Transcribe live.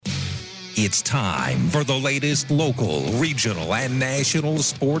It's time for the latest local, regional, and national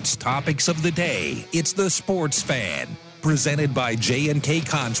sports topics of the day. It's the Sports Fan, presented by J&K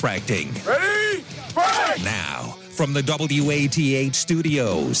Contracting. Ready? Break! Now, from the WATH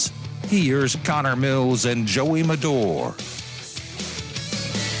studios, here's Connor Mills and Joey Medor.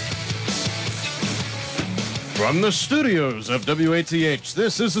 From the studios of WATH,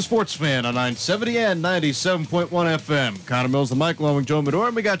 this is the Sports Fan on 970 and 97.1 FM. Connor Mills, the Mike, along with Joe Medor,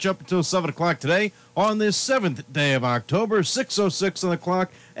 and we got you up until 7 o'clock today on this 7th day of October, 6:06 on the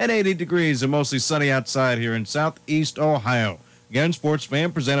clock, and 80 degrees and mostly sunny outside here in Southeast Ohio. Again, Sports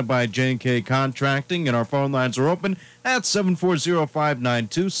Fan presented by J&K Contracting, and our phone lines are open at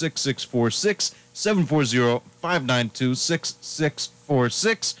 740-592-6646,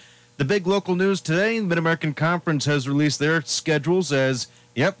 740-592-6646. The big local news today, the Mid-American Conference has released their schedules as,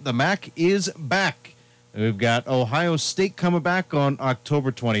 the MAC is back. We've got Ohio State coming back on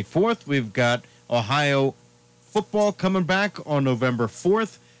October 24th. We've got Ohio football coming back on November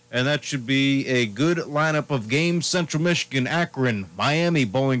 4th, and that should be a good lineup of games. Central Michigan, Akron, Miami,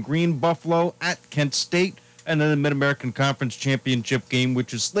 Bowling Green, Buffalo, at Kent State, and then the Mid-American Conference Championship game,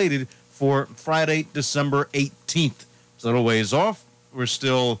 which is slated for Friday, December 18th. It's a little ways off. We're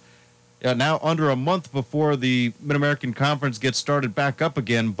still now under a month before the Mid-American Conference gets started back up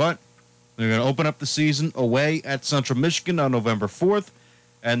again, but they're going to open up the season away at Central Michigan on November 4th,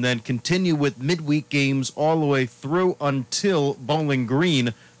 and then continue with midweek games all the way through until Bowling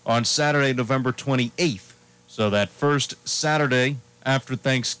Green on Saturday, November 28th. So that first Saturday after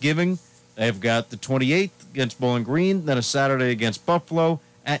Thanksgiving, they've got the 28th against Bowling Green, then a Saturday against Buffalo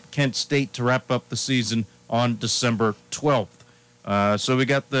at Kent State to wrap up the season on December 12th. So we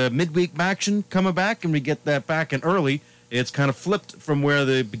got the midweek action coming back, and we get that back in early. It's kind of flipped from where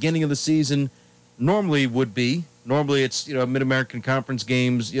the beginning of the season normally would be. Normally it's, Mid-American Conference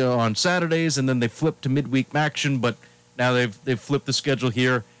games, on Saturdays, and then they flip to midweek action, but now they've flipped the schedule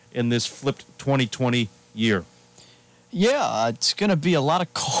here in this flipped 2020 year. Yeah, it's going to be a lot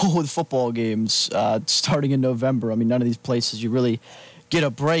of cold football games starting in November. I mean, none of these places you really get a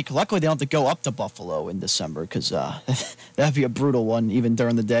break. Luckily, they don't have to go up to Buffalo in December because that'd be a brutal one, even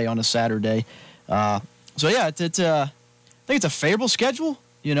during the day on a Saturday. It's I think it's a favorable schedule.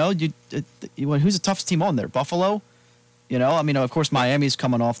 Who's the toughest team on there? Buffalo. Of course, Miami's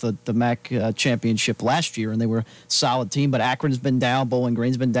coming off the MAC championship last year, and they were a solid team. But Akron's been down, Bowling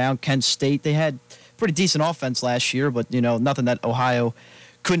Green's been down, Kent State. They had pretty decent offense last year, but nothing that Ohio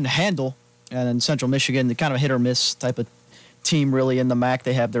couldn't handle. And then Central Michigan, the kind of hit or miss type of team really in the MAC.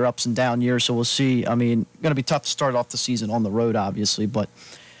 They have their ups and down years, so we'll see. Going to be tough to start off the season on the road, obviously, but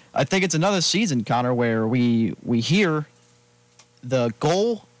I think it's another season, Connor, where we hear the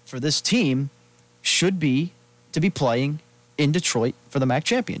goal for this team should be to be playing in Detroit for the MAC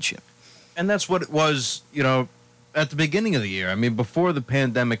championship. And that's what it was, at the beginning of the year. Before the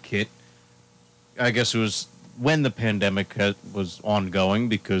pandemic hit, I guess it was when the pandemic was ongoing,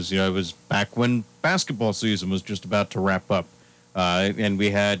 because, it was back when basketball season was just about to wrap up. And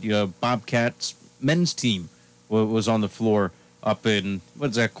we had, Bobcats men's team was on the floor up in,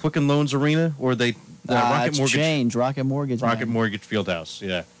 Quicken Loans Arena? Or Rocket Mortgage? Rocket Mortgage. Rocket Mortgage Fieldhouse,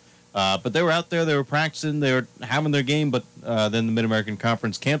 yeah. But they were out there, they were practicing, they were having their game, but then the Mid-American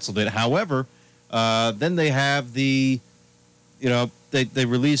Conference canceled it. However, then they have the, they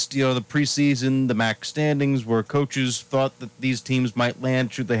released, the preseason, the MAC standings, where coaches thought that these teams might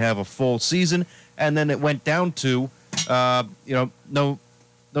land should they have a full season, and then it went down to, no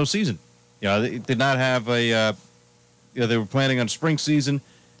season. They did not have a, they were planning on spring season,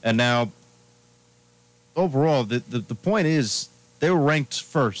 and now, overall, the point is, they were ranked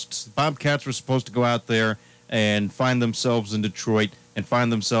first. The Bobcats were supposed to go out there and find themselves in Detroit and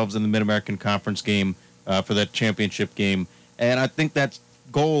find themselves in the Mid-American Conference game for that championship game. And I think that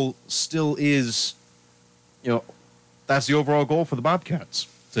goal still is, that's the overall goal for the Bobcats,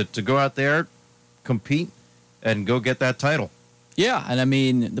 to go out there, compete, and go get that title. Yeah,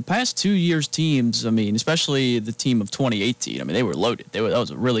 and the past 2 years' teams, especially the team of 2018, they were loaded. That was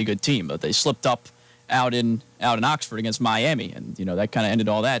a really good team, but they slipped up out in Oxford against Miami, and that kind of ended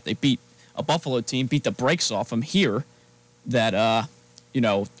all that. They beat a Buffalo team, beat the brakes off them here. That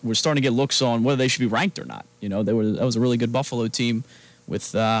we're starting to get looks on whether they should be ranked or not. That was a really good Buffalo team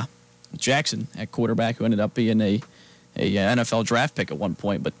with Jackson at quarterback, who ended up being a NFL draft pick at one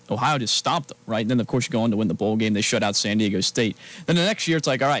point. But Ohio just stomped them, right? And then of course you go on to win the bowl game. They shut out San Diego State. Then the next year it's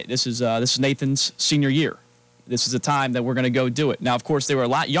like, all right, this is Nathan's senior year. This is the time that we're going to go do it. Now, of course, they were a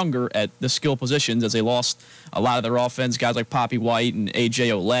lot younger at the skill positions as they lost a lot of their offense, guys like Poppy White and A.J.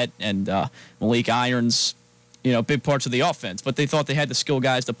 Olette and Malik Irons big parts of the offense. But they thought they had the skill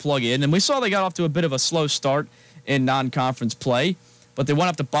guys to plug in. And we saw they got off to a bit of a slow start in non-conference play. But they went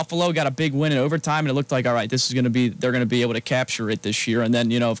up to Buffalo, got a big win in overtime, and it looked like, all right, they're going to be able to capture it this year. And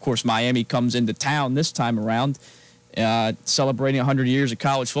then, of course, Miami comes into town this time around, celebrating 100 years of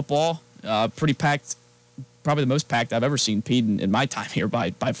college football. Pretty packed, probably the most packed I've ever seen, Pete, in my time here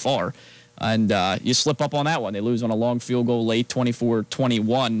by far. And you slip up on that one. They lose on a long field goal late,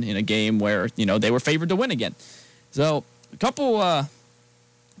 24-21, in a game where, they were favored to win again. So a couple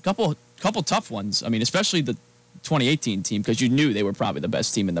tough ones. I mean, especially the 2018 team, because you knew they were probably the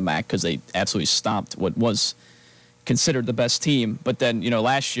best team in the MAC because they absolutely stomped what was considered the best team. But then,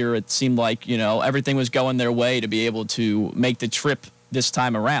 last year it seemed like, everything was going their way to be able to make the trip this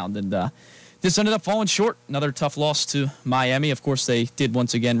time around. And this ended up falling short. Another tough loss to Miami. Of course, they did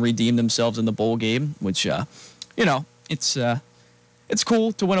once again redeem themselves in the bowl game, which, it's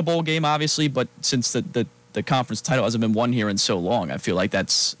cool to win a bowl game, obviously, but since the conference title hasn't been won here in so long, I feel like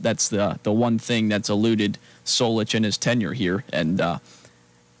that's the one thing that's eluded Solich in his tenure here, and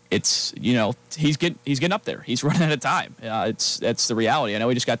it's he's getting up there. He's running out of time. That's the reality. I know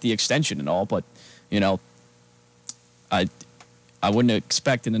he just got the extension and all, but I wouldn't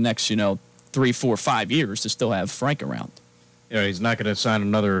expect in the next 3, 4, 5 years to still have Frank around. Yeah, he's not going to sign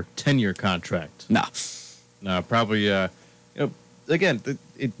another 10-year contract. No, probably. Again,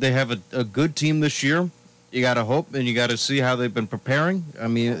 they have a good team this year. You got to hope, and you got to see how they've been preparing. I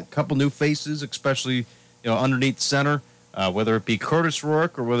mean, a couple new faces, especially underneath center, whether it be Curtis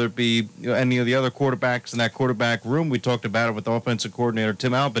Rourke or whether it be any of the other quarterbacks in that quarterback room. We talked about it with offensive coordinator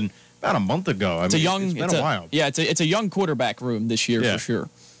Tim Albin about a month ago. It's been a while. Yeah, it's a young quarterback room this year for sure.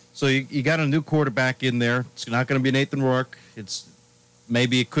 So you got a new quarterback in there. It's not going to be Nathan Rourke.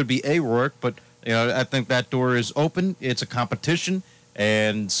 Maybe it could be a Rourke, but I think that door is open. It's a competition,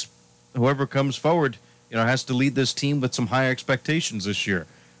 and whoever comes forward, has to lead this team with some high expectations this year.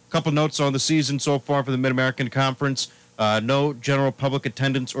 A couple notes on the season so far for the Mid-American Conference. No general public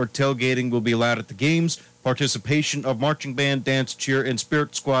attendance or tailgating will be allowed at the games. Participation of marching band, dance, cheer, and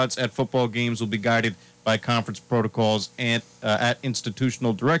spirit squads at football games will be guided by conference protocols and at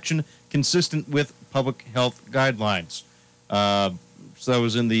institutional direction, consistent with public health guidelines. So that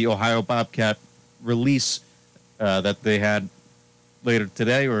was in the Ohio Bobcat release that they had later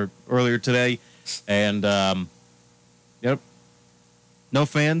today or earlier today. And, no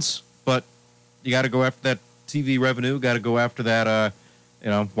fans, but you got to go after that TV revenue, got to go after that,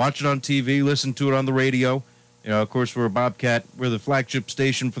 watch it on TV, listen to it on the radio. Of course, we're the flagship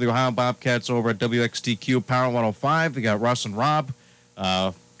station for the Ohio Bobcats over at WXTQ Power 105. We got Russ and Rob.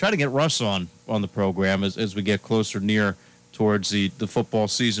 Try to get Russ on the program as we get closer near towards the football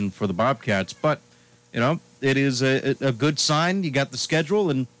season for the Bobcats. But, it is a good sign. You got the schedule,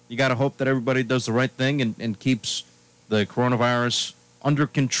 and you got to hope that everybody does the right thing and keeps the coronavirus under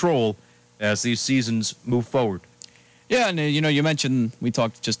control as these seasons move forward. Yeah, and you mentioned we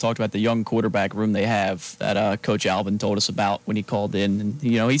just talked about the young quarterback room they have that Coach Albin told us about when he called in, and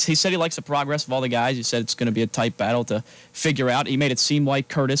he said he likes the progress of all the guys. He said it's going to be a tight battle to figure out. He made it seem like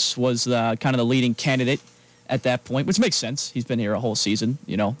Curtis was kind of the leading candidate at that point, which makes sense. He's been here a whole season.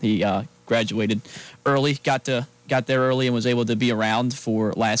 He graduated early, got there early, and was able to be around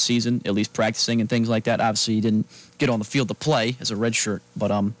for last season, at least practicing and things like that. Obviously, he didn't get on the field to play as a redshirt, but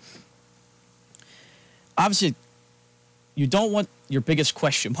obviously, you don't want your biggest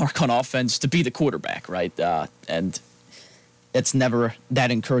question mark on offense to be the quarterback, right? And it's never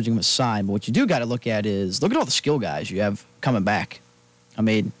that encouraging of a sign. But what you do got to look at all the skill guys you have coming back. I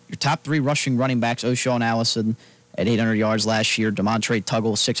mean, your top 3 rushing running backs, O'Shawn Allison at 800 yards last year, Demontre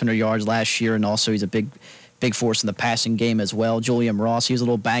Tuggle 600 yards last year, and also he's a big force in the passing game as well. Julian Ross, he was a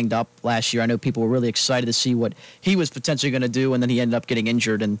little banged up last year. I know people were really excited to see what he was potentially going to do, and then he ended up getting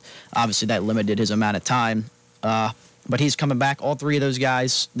injured, and obviously that limited his amount of time. But he's coming back, all 3 of those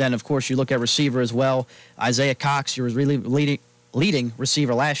guys. Then, of course, you look at receiver as well. Isaiah Cox, your really leading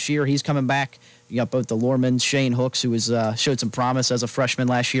receiver last year, he's coming back. You got both the Lormans, Shane Hooks, who showed some promise as a freshman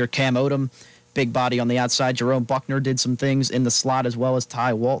last year, Cam Odom, big body on the outside. Jerome Buckner did some things in the slot as well as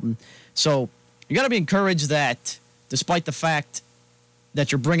Ty Walton. So you got to be encouraged that despite the fact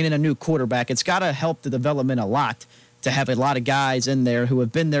that you're bringing in a new quarterback, it's got to help the development a lot to have a lot of guys in there who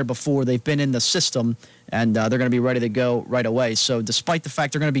have been there before. They've been in the system, and they're going to be ready to go right away. So despite the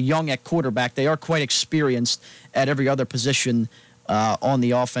fact they're going to be young at quarterback, they are quite experienced at every other position on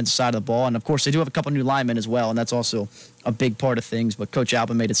the offensive side of the ball. And, of course, they do have a couple new linemen as well, and that's also a big part of things. But Coach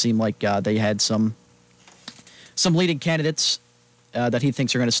Albin made it seem like they had some leading candidates that he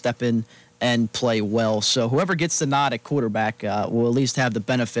thinks are going to step in and play well. So whoever gets the nod at quarterback will at least have the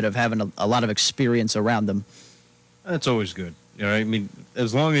benefit of having a lot of experience around them That's always good. I mean,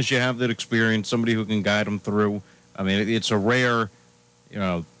 as long as you have that experience, somebody who can guide them through. I mean, it's a rare,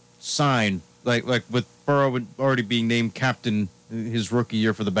 sign. Like with Burrow already being named captain his rookie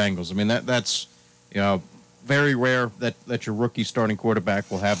year for the Bengals. I mean, that's very rare that your rookie starting quarterback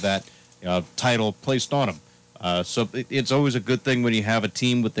will have that title placed on him. So it's always a good thing when you have a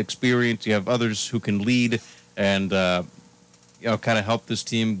team with experience. You have others who can lead and kind of help this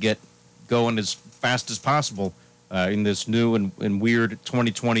team get going as fast as possible in this new and weird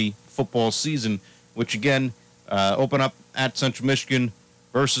 2020 football season, which again open up at Central Michigan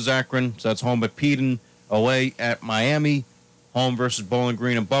versus Akron. So that's home at Peden, away at Miami, home versus Bowling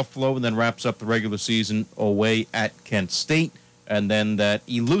Green and Buffalo, and then wraps up the regular season away at Kent State. And then that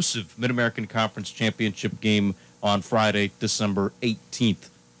elusive Mid-American Conference Championship game on Friday, December 18th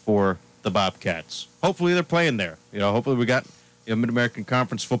for the Bobcats. Hopefully they're playing there. Hopefully we got Mid-American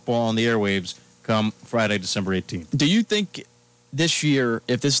Conference football on the airwaves come Friday, December 18th. Do you think this year,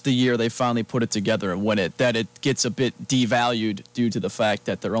 if this is the year they finally put it together and win it, that it gets a bit devalued due to the fact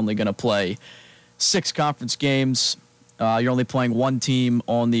that they're only going to play 6 conference games? You're only playing one team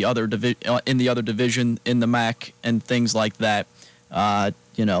on the other in the other division in the MAC and things like that.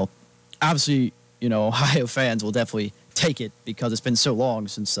 Obviously, Ohio fans will definitely take it because it's been so long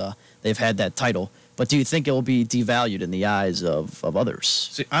since they've had that title. But do you think it will be devalued in the eyes of others?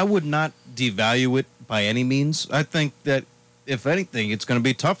 See, I would not devalue it by any means. I think that, if anything, it's going to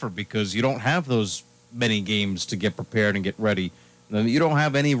be tougher because you don't have those many games to get prepared and get ready. You don't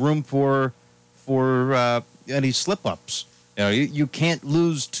have any room for any slip-ups. You can't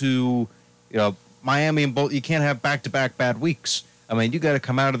lose to Miami and both. You can't have back-to-back bad weeks. I mean, you got to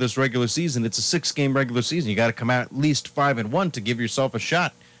come out of this regular season. It's a 6-game regular season. You got to come out at least 5-1 to give yourself a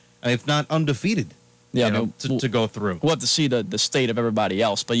shot, if not undefeated. Yeah, to go through. We'll have to see the state of everybody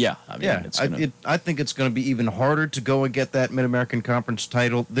else, but yeah, I mean, I think it's going to be even harder to go and get that Mid-American Conference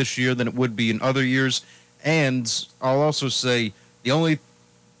title this year than it would be in other years. And I'll also say the only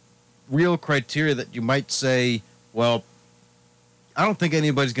real criteria that you might say, well, I don't think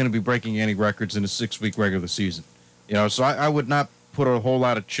anybody's going to be breaking any records in a 6-week regular season. So I would not put a whole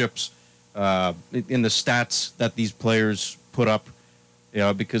lot of chips in the stats that these players put up.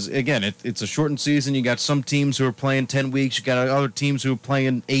 Because, again, it's a shortened season. You got some teams who are playing 10 weeks. You got other teams who are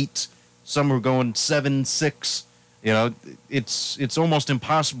playing 8. Some are going 7, 6. It's almost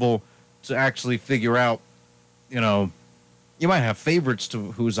impossible to actually figure out, you might have favorites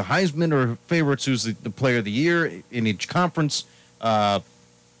to who's a Heisman or favorites who's the player of the year in each conference,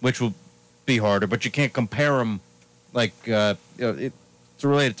 which will be harder. But you can't compare them like it's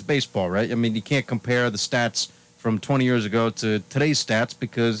related to baseball, right? I mean, you can't compare the stats from 20 years ago to today's stats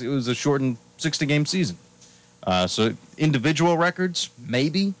because it was a shortened 60-game season. So individual records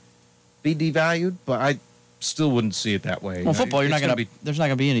maybe be devalued, but I still wouldn't see it that way. Well, football, there's not going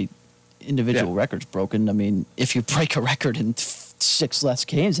to be any individual records broken. I mean, if you break a record in 6 less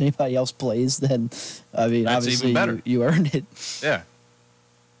games than anybody else plays, then, I mean, that's obviously even better. You earned it. Yeah.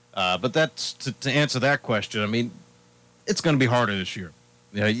 But that's to answer that question. I mean, it's going to be harder this year.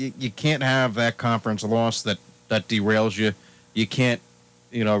 You can't have that conference loss that derails you. You can't,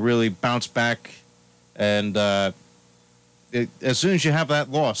 really bounce back. And as soon as you have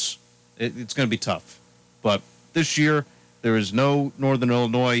that loss, it's going to be tough. But this year, there is no Northern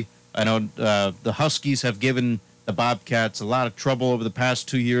Illinois. I know the Huskies have given the Bobcats a lot of trouble over the past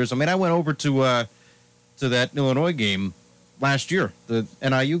 2 years. I mean, I went over to that Illinois game last year, the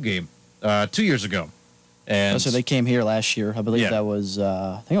NIU game, 2 years ago. And so they came here last year. I believe that was,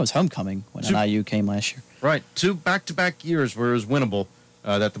 I think it was homecoming when NIU came last year. Right. 2 back-to-back years where it was winnable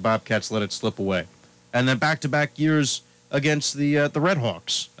that the Bobcats let it slip away. And then back-to-back years against the Red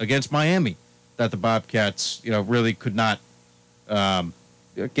Hawks, against Miami, that the Bobcats, really could not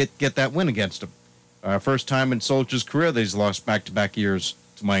get that win against them. First time in Soldiers' career they've lost back-to-back years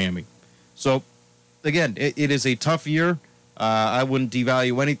to Miami. So, again, it is a tough year. I wouldn't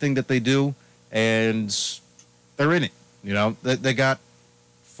devalue anything that they do. And they're in it. They got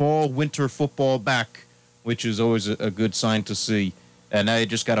fall, winter football back, which is always a good sign to see. And now you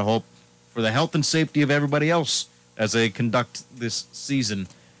just got to hope for the health and safety of everybody else as they conduct this season,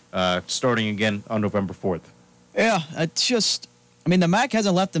 starting again on November 4th. Yeah, it's just, I mean, the MAC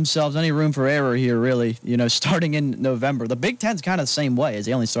hasn't left themselves any room for error here, really, starting in November. The Big Ten's kind of the same way, as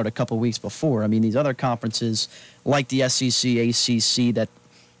they only start a couple weeks before. I mean, these other conferences, like the SEC, ACC, that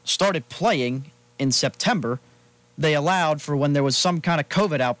started playing in September, they allowed for when there was some kind of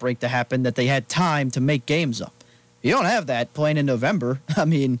COVID outbreak to happen that they had time to make games up. You don't have that playing in November. I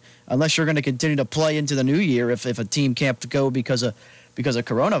mean, unless you're going to continue to play into the new year if a team can't go because of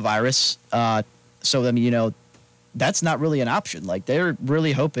coronavirus. So, I mean, that's not really an option. Like, they're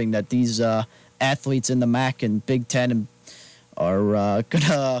really hoping that these athletes in the MAC and Big Ten are going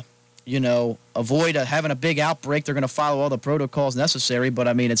to, avoid having a big outbreak. They're going to follow all the protocols necessary. But,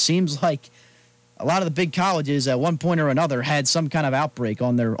 I mean, it seems like a lot of the big colleges at one point or another had some kind of outbreak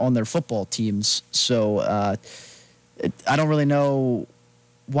on their football teams. So I don't really know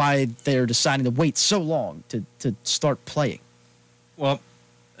why they're deciding to wait so long to start playing. Well,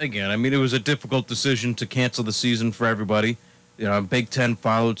 again, I mean, it was a difficult decision to cancel the season for everybody. Big Ten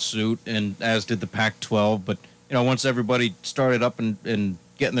followed suit, and as did the Pac-12. But, once everybody started up and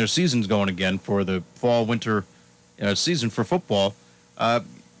getting their seasons going again for the fall-winter season for football, I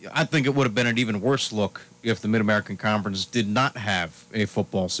think it would have been an even worse look if the Mid-American Conference did not have a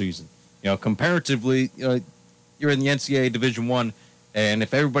football season. Comparatively, you're in the NCAA Division I, and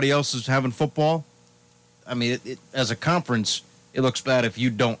if everybody else is having football, I mean, as a conference, it looks bad if you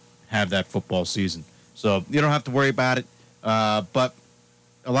don't have that football season. So you don't have to worry about it. But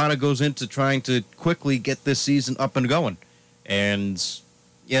a lot of goes into trying to quickly get this season up and going. And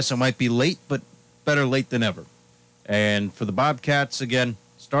yes, it might be late, but better late than ever. And for the Bobcats, again,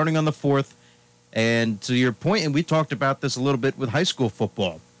 starting on the 4th, and to your point, and we talked about this a little bit with high school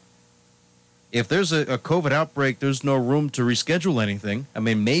football. If there's a COVID outbreak, there's no room to reschedule anything. I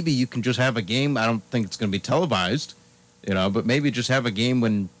mean, maybe you can just have a game. I don't think it's going to be televised, but maybe just have a game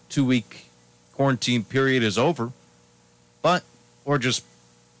when 2-week quarantine period is over. Or just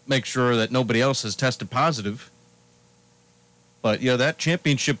make sure that nobody else has tested positive. But, that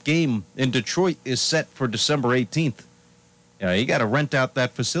championship game in Detroit is set for December 18th. You got to rent out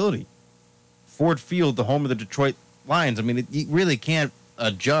that facility. Ford Field, the home of the Detroit Lions. I mean, you really can't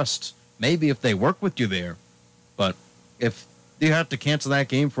adjust. Maybe if they work with you there. But if you have to cancel that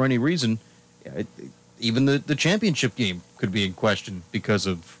game for any reason, even the championship game could be in question because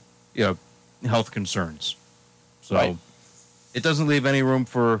of, health concerns. So right. It doesn't leave any room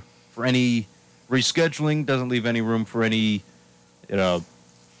for any rescheduling, doesn't leave any room for any,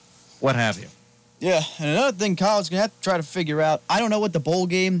 what have you. Yeah, and another thing college is going to have to try to figure out, I don't know what the bowl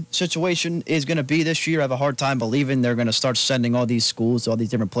game situation is going to be this year. I have a hard time believing they're going to start sending all these schools to all these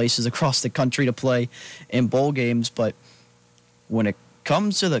different places across the country to play in bowl games. But when it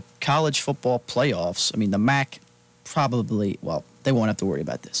comes to the college football playoffs, I mean, the MAC probably, well, they won't have to worry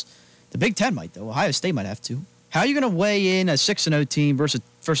about this. The Big Ten might, though. Ohio State might have to. How are you going to weigh in a 6-0 team versus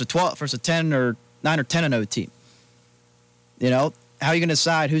a 10 or 9 or 10-0 team? How are you going to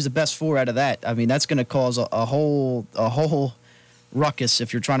decide who's the best four out of that? I mean, that's going to cause a whole ruckus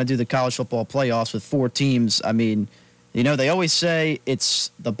if you're trying to do the college football playoffs with 4 teams. I mean, they always say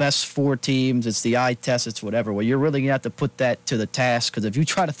it's the best 4 teams, it's the eye test, it's whatever. Well, you're really going to have to put that to the task, because if you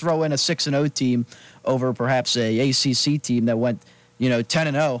try to throw in a 6-0 team over perhaps a ACC team that went,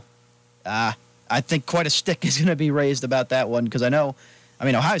 10-0, I think quite a stick is going to be raised about that one, because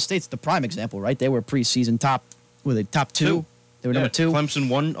Ohio State's the prime example, right? They were preseason top 2. They were number 2. Clemson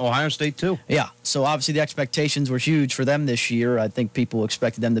won, Ohio State 2. Yeah, so obviously the expectations were huge for them this year. I think people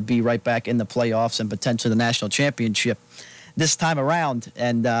expected them to be right back in the playoffs and potentially the national championship this time around.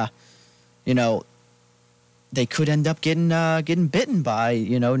 And, they could end up getting bitten by,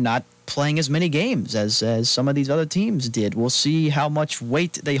 not playing as many games as some of these other teams did. We'll see how much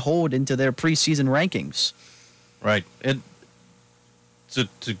weight they hold into their preseason rankings. Right. And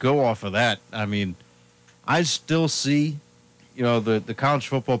to go off of that, I mean, I still see, the College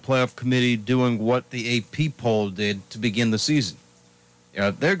Football Playoff Committee doing what the AP poll did to begin the season.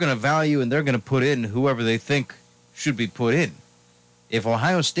 They're going to value and they're going to put in whoever they think should be put in. If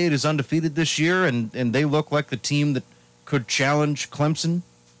Ohio State is undefeated this year and they look like the team that could challenge Clemson,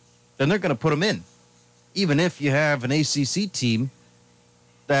 then they're going to put them in. Even if you have an ACC team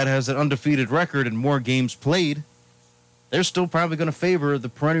that has an undefeated record and more games played, they're still probably going to favor the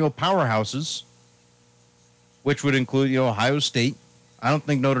perennial powerhouses, which would include, Ohio State. I don't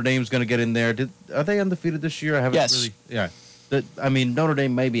think Notre Dame's going to get in there. Are they undefeated this year? I haven't really. Yeah. Notre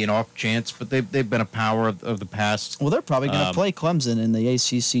Dame may be an off chance, but they've been a power of the past. Well, they're probably going to play Clemson in the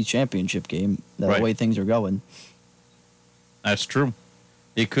ACC championship game, the way things are going. That's true.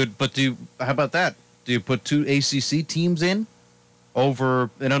 You could, but how about that? Do you put 2 ACC teams in over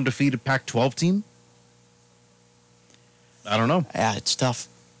an undefeated Pac-12 team? I don't know. Yeah, it's tough.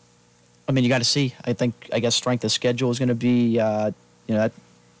 I mean, you got to see. I guess strength of schedule is going to be,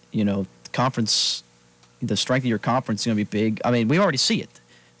 conference. The strength of your conference is going to be big. I mean, we already see it.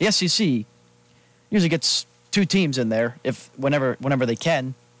 The SEC usually gets 2 teams in there whenever they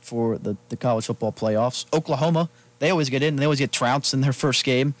can for the college football playoffs. Oklahoma, they always get in. They always get trounced in their first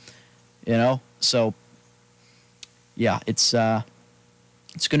game. So yeah, it's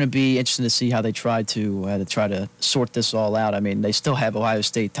It's going to be interesting to see how they try to sort this all out. I mean, they still have Ohio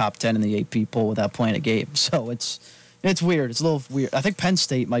State top 10 in the AP poll without playing a game, so it's weird. It's a little weird. I think Penn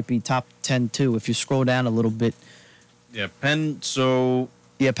State might be top 10 too if you scroll down a little bit. Yeah, Penn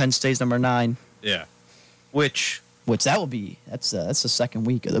State's number 9. Yeah, which that will be that's the second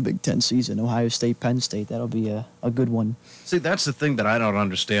week of the Big Ten season. Ohio State, Penn State. That'll be a good one. See, that's the thing that I don't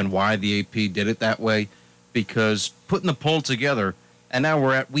understand why the AP did it that way, because putting the poll together. And now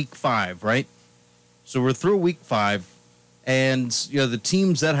we're at week 5, right? So we're through week 5, and the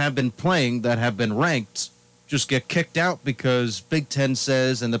teams that have been playing, that have been ranked, just get kicked out because Big Ten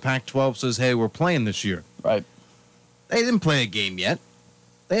says and the Pac-12 says, hey, we're playing this year. Right. They didn't play a game yet.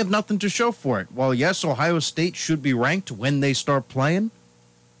 They have nothing to show for it. Well, yes, Ohio State should be ranked when they start playing.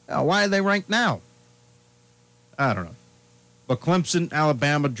 Why are they ranked now? I don't know. But Clemson,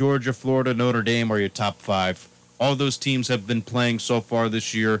 Alabama, Georgia, Florida, Notre Dame are your top 5. All those teams have been playing so far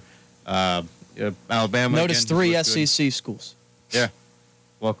this year. Alabama. Notice again, 3 SEC schools. Yeah.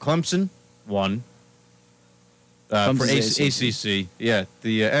 Well, Clemson won for ACC. Yeah,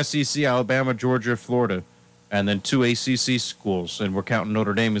 the SEC, Alabama, Georgia, Florida, and then 2 ACC schools, and we're counting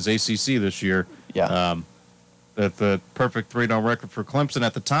Notre Dame as ACC this year. Yeah. The perfect 3-0 record for Clemson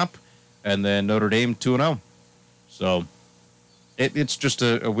at the top, and then Notre Dame 2-0. So it's just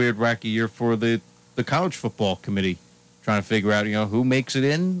a weird, wacky year for the college football committee, trying to figure out, who makes it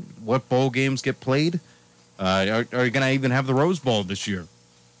in, what bowl games get played. Are you going to even have the Rose Bowl this year?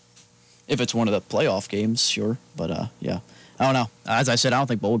 If it's one of the playoff games, sure. But, yeah. I don't know. As I said, I don't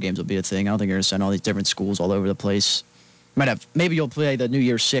think bowl games will be a thing. I don't think you're going to send all these different schools all over the place. Maybe you'll play the New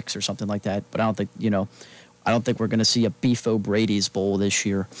Year's Six or something like that. But I don't think, I don't think we're going to see a Beef O'Brady's Bowl this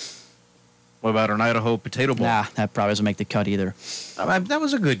year. What about an Idaho Potato Bowl? Nah, that probably doesn't make the cut either. That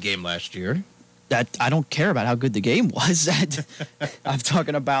was a good game last year. I don't care about how good the game was. I'm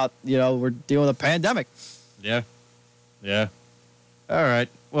talking about, we're dealing with a pandemic. Yeah. Yeah. All right.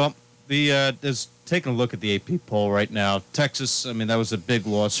 Well, there's taking a look at the AP poll right now. Texas, that was a big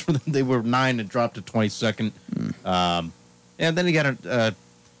loss for them. They were 9 and dropped to 22nd. And then you got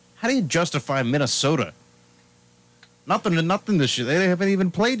how do you justify Minnesota? Nothing this year. They haven't even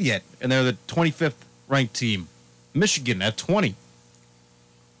played yet, and they're the 25th ranked team. Michigan at 20.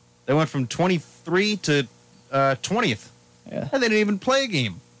 They went from 23 to 20th. Yeah. And they didn't even play a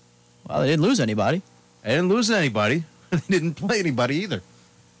game. Well, they didn't lose anybody. They didn't lose anybody. They didn't play anybody either.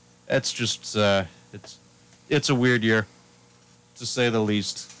 That's just it's a weird year, to say the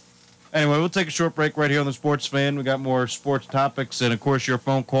least. Anyway, we'll take a short break right here on the Sports Fan. We got more sports topics, and of course your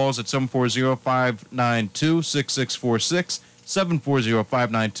phone calls at 740-592-6646,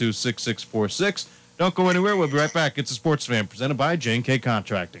 740-592-6646. Don't go anywhere. We'll be right back. It's the Sports Fan presented by J&K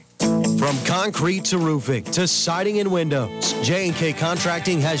Contracting. From concrete to roofing to siding and windows, J&K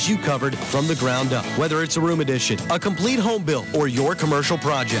Contracting has you covered from the ground up. Whether it's a room addition, a complete home build, or your commercial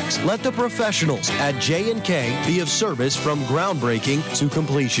projects, let the professionals at J&K be of service from groundbreaking to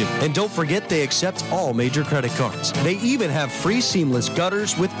completion. And don't forget they accept all major credit cards. They even have free seamless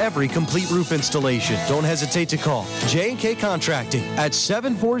gutters with every complete roof installation. Don't hesitate to call J&K Contracting at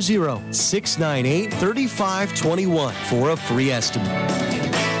 740-698-3521 for a free estimate.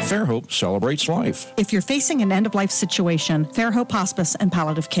 Fairhope celebrates life. If you're facing an end-of-life situation, Fairhope Hospice and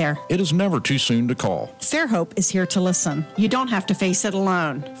Palliative Care. It is never too soon to call. Fairhope is here to listen. You don't have to face it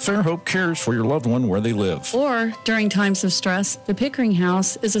alone. Fairhope cares for your loved one where they live. Or, during times of stress, the Pickering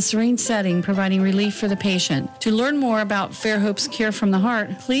House is a serene setting providing relief for the patient. To learn more about Fairhope's Cure from the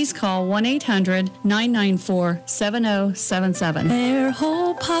Heart, please call 1-800-994-7077.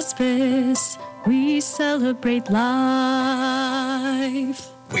 Fairhope Hospice, we celebrate life.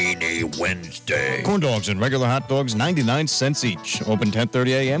 Weenie Wednesday. Corn dogs and regular hot dogs, 99 cents each. Open 10:30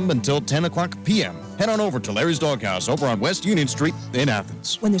 a.m. until 10 o'clock p.m. Head on over to Larry's Doghouse over on West Union Street in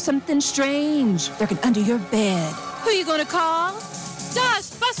Athens. When there's something strange lurking under your bed, who you gonna call?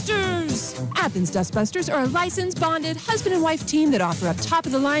 Dustbusters! Athens Dustbusters are a licensed, bonded husband and wife team that offer up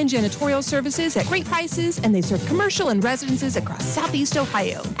top-of-the-line janitorial services at great prices, and they serve commercial and residences across Southeast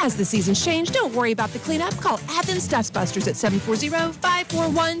Ohio. As the seasons change, don't worry about the cleanup. Call Athens Dustbusters at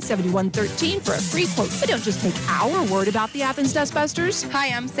 740-541-7113 for a free quote. But don't just take our word about the Athens Dustbusters. Hi,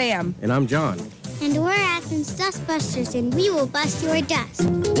 I'm Sam. And I'm John. And we're Athens Dustbusters, and we will bust your dust.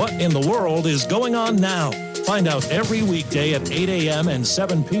 What in the world is going on now? Find out every weekday at 8 a.m. and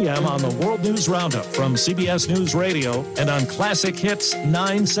 7 p.m. on the World News Roundup from CBS News Radio and on Classic Hits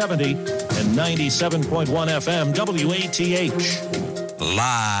 970 and 97.1 FM WATH.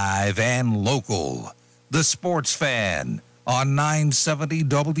 Live and local. The Sports Fan on 970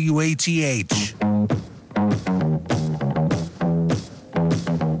 WATH.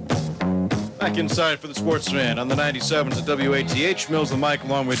 back inside for the Sports Fan on the 97s at WATH. Mills the mic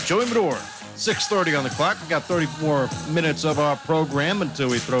along with Joey Medor. 6:30 on the clock. We got 30 more minutes of our program until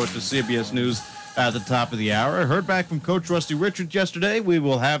we throw it to CBS News at the top of the hour. I heard back from Coach Rusty Richards yesterday. We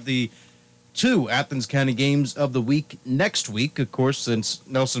will have the 2 Athens County games of the week next week, of course, since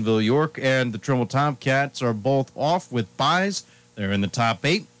Nelsonville York and the Trimble Tomcats are both off with byes. They're in the top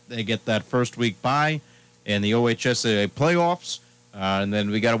 8. They get that first week bye in the OHSAA playoffs. And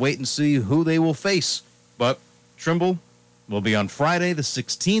then we got to wait and see who they will face. But Trimble will be on Friday the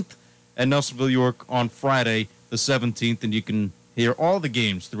 16th and Nelsonville York on Friday the 17th. And you can hear all the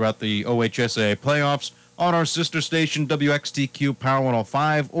games throughout the OHSAA playoffs on our sister station, WXTQ Power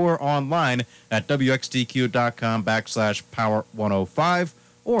 105, or online at WXTQ.com/Power105.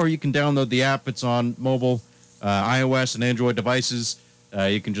 Or you can download the app. It's on mobile, iOS, and Android devices.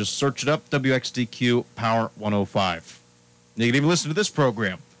 You can just search it up, WXTQ Power 105. You can even listen to this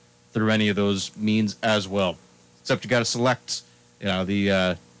program through any of those means as well. Except you got to select,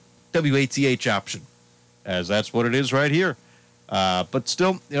 the WATH option, as that's what it is right here. But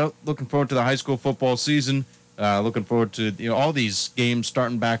still, looking forward to the high school football season. Looking forward to all these games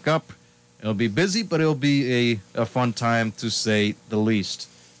starting back up. It'll be busy, but it'll be a fun time to say the least.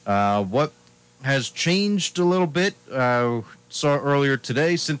 What has changed a little bit? Saw earlier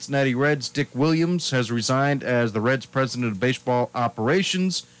today, Cincinnati Reds' Dick Williams has resigned as the Reds' president of baseball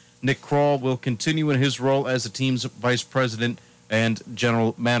operations. Nick Kroll will continue in his role as the team's vice president and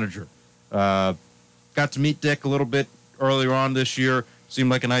general manager. Got to meet Dick a little bit earlier on this year. Seemed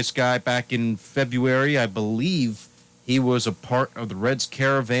like a nice guy. Back in February, I believe he was a part of the Reds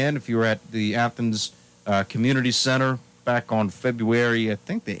Caravan. If you were at the Athens Community Center back on February, I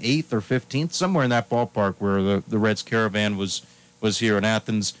think the 8th or 15th, somewhere in that ballpark where the Reds Caravan was here in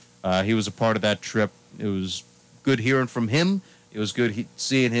Athens. He was a part of that trip. It was good hearing from him. It was good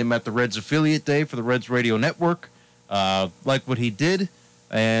seeing him at the Reds Affiliate Day for the Reds Radio Network. Like what he did.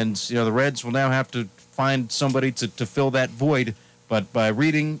 And, the Reds will now have to find somebody to fill that void. But by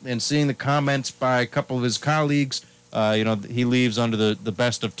reading and seeing the comments by a couple of his colleagues, he leaves under the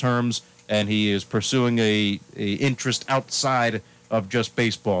best of terms. And he is pursuing a interest outside of just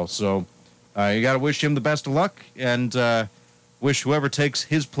baseball. So you got to wish him the best of luck and wish whoever takes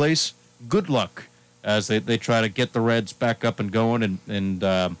his place good luck as they try to get the Reds back up and going and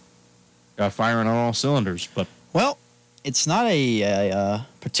firing on all cylinders. But well, it's not a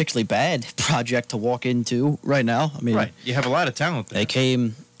particularly bad project to walk into right now. I mean, right. You have a lot of talent there.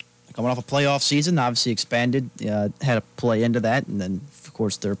 They coming off a playoff season, obviously expanded, had to play into that, and then, of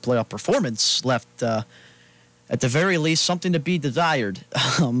course, their playoff performance left, at the very least, something to be desired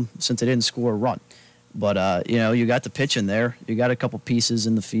since they didn't score a run. But, you got the pitch in there. You got a couple pieces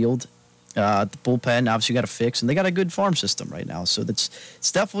in the field. The bullpen, obviously, you got to fix, and they got a good farm system right now. So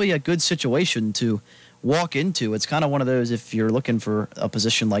it's definitely a good situation to walk into. It's kind of one of those, if you're looking for a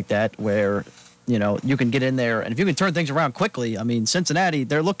position like that where you can get in there, and if you can turn things around quickly. I mean, Cincinnati,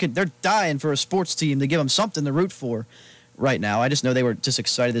 they're dying for a sports team to give them something to root for right now. I just know they were just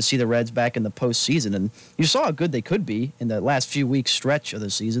excited to see the Reds back in the postseason, and you saw how good they could be in the last few weeks stretch of the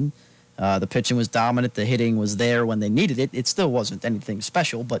season. The pitching was dominant, the hitting was there when they needed it. It still wasn't anything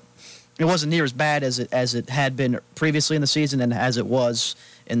special, but it wasn't near as bad as it had been previously in the season and as it was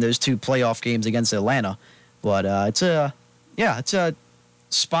in those 2 playoff games against Atlanta. But it's a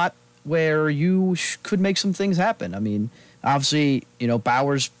spot where you could make some things happen. I mean, obviously,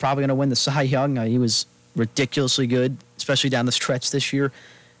 Bauer's probably going to win the Cy Young. He was ridiculously good, especially down the stretch this year.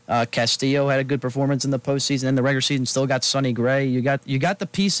 Castillo had a good performance in the postseason, and the regular season still got Sonny Gray. You got the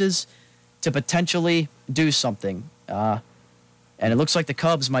pieces to potentially do something. And it looks like the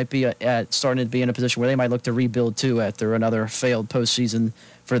Cubs might be starting to be in a position where they might look to rebuild, too, after another failed postseason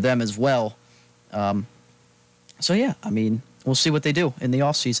for them as well. We'll see what they do in the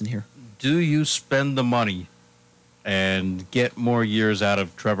offseason here. Do you spend the money and get more years out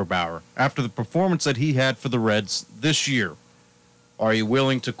of Trevor Bauer? After the performance that he had for the Reds this year, are you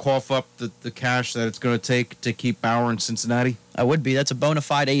willing to cough up the cash that it's going to take to keep Bauer in Cincinnati? I would be. That's a bona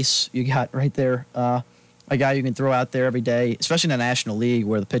fide ace you got right there. A guy you can throw out there every day, especially in the National League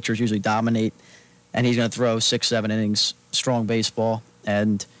where the pitchers usually dominate, and he's going to throw 6-7 innings, strong baseball.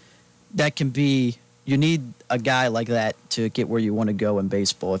 And that can be... You need a guy like that to get where you want to go in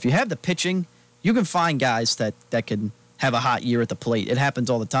baseball. If you have the pitching, you can find guys that can have a hot year at the plate. It happens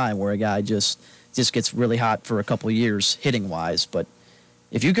all the time where a guy just gets really hot for a couple of years hitting-wise. But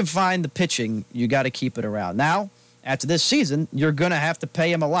if you can find the pitching, you got to keep it around. Now, after this season, you're going to have to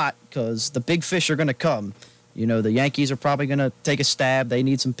pay him a lot because the big fish are going to come. The Yankees are probably going to take a stab. They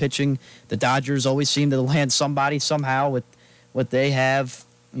need some pitching. The Dodgers always seem to land somebody somehow with what they have.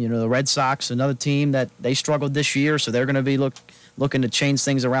 The Red Sox, another team that they struggled this year, so they're going to be looking to change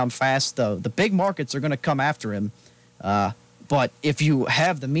things around fast. The big markets are going to come after him. But if you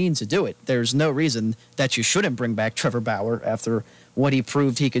have the means to do it, there's no reason that you shouldn't bring back Trevor Bauer after what he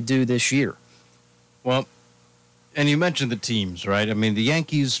proved he could do this year. Well, and you mentioned the teams, right? I mean, the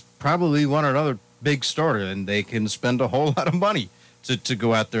Yankees probably want another big starter, and they can spend a whole lot of money to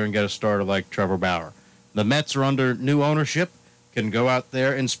go out there and get a starter like Trevor Bauer. The Mets are under new ownership, can go out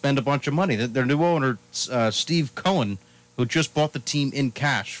there and spend a bunch of money. Their new owner, Steve Cohen, who just bought the team in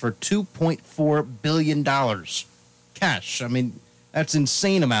cash for $2.4 billion. Cash. I mean, that's an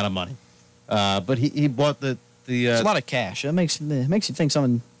insane amount of money. But he bought the it's a lot of cash. It makes you think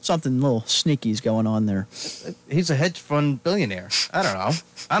something a little sneaky is going on there. He's a hedge fund billionaire. I don't know.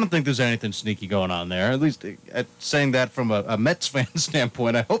 I don't think there's anything sneaky going on there. At least saying that from a Mets fan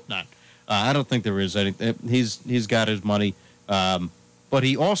standpoint, I hope not. I don't think there is anything. He's got his money. But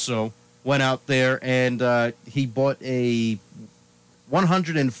he also went out there and he bought a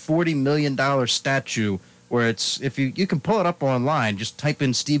 $140 million statue where it's, if you can pull it up online, just type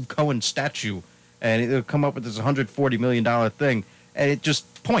in Steve Cohen statue, and it'll come up with this $140 million thing, and it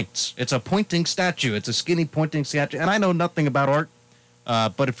just points. It's a pointing statue. It's a skinny pointing statue. And I know nothing about art,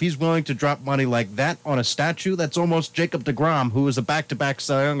 but if he's willing to drop money like that on a statue, that's almost Jacob deGrom, who is a back-to-back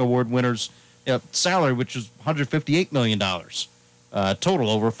Cy Young Award winner's salary, which is $158 million total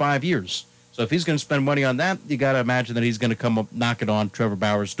over 5 years. So if he's going to spend money on that, you got to imagine that he's going to come up knocking on Trevor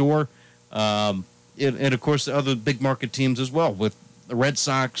Bauer's door. And, of course, the other big market teams as well, with the Red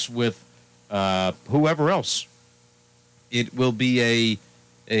Sox, with whoever else. It will be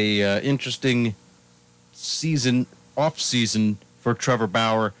a interesting off season for Trevor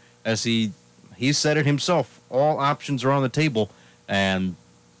Bauer, as he said it himself. All options are on the table, and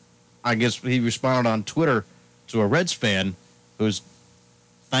I guess he responded on Twitter to a Reds fan who's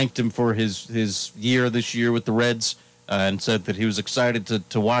thanked him for his year this year with the Reds, and said that he was excited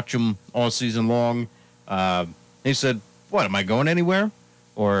to watch him all season long. He said, "What, am I going anywhere?"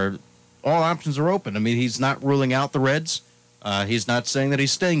 Or all options are open. I mean, he's not ruling out the Reds. He's not saying that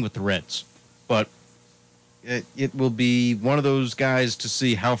he's staying with the Reds. But it will be one of those guys to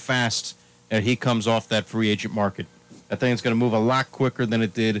see how fast he comes off that free agent market. I think it's going to move a lot quicker than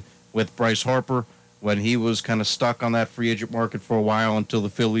it did with Bryce Harper when he was kind of stuck on that free agent market for a while until the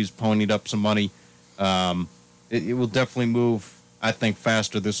Phillies ponied up some money. It will definitely move, I think,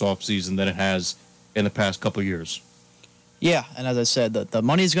 faster this offseason than it has in the past couple of years. Yeah, and as I said, the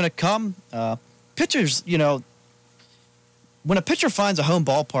money is going to come. Pitchers, when a pitcher finds a home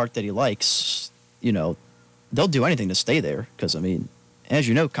ballpark that he likes, they'll do anything to stay there. Because, I mean, as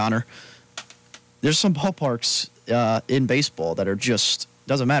you know, Connor, there's some ballparks in baseball that are just,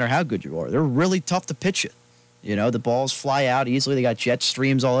 doesn't matter how good you are, they're really tough to pitch it. The balls fly out easily. They got jet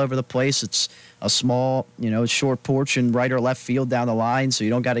streams all over the place. It's a small, short porch in right or left field down the line, so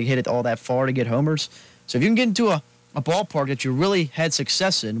you don't got to hit it all that far to get homers. So if you can get into a ballpark that you really had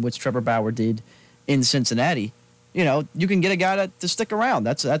success in, which Trevor Bauer did in Cincinnati, you can get a guy to stick around.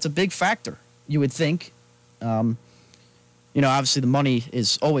 That's a big factor, you would think. Obviously the money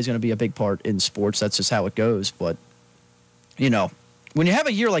is always going to be a big part in sports. That's just how it goes. But, when you have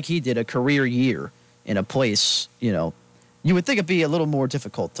a year like he did, a career year in a place, you would think it'd be a little more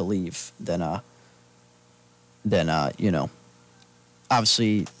difficult to leave than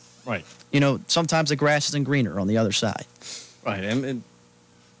obviously, right. Sometimes the grass isn't greener on the other side. Right, and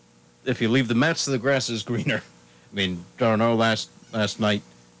if you leave the Mets, the grass is greener. I mean, Darno last night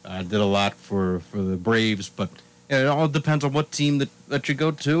did a lot for the Braves, but it all depends on what team that you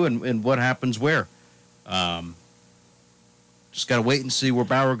go to and what happens where. Just got to wait and see where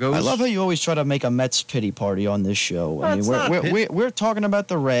Bauer goes. I love how you always try to make a Mets pity party on this show. I mean, we're talking about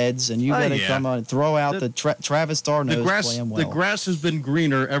the Reds, and you got to come on and throw out the Travis d'Arnaud playing well. The grass has been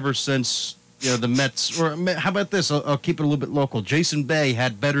greener ever since the Mets. Or how about this? I'll keep it a little bit local. Jason Bay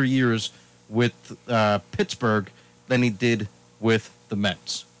had better years with Pittsburgh than he did with the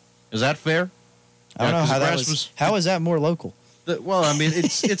Mets. Is that fair? I don't know how that was. How is that more local? Well, I mean,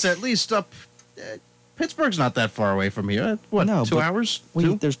 it's at least up. Pittsburgh's not that far away from here. What, no, 2 hours?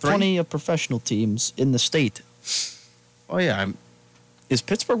 There's plenty of professional teams in the state. Oh, yeah. Is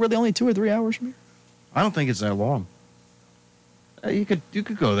Pittsburgh really only 2 or 3 hours from here? I don't think it's that long. You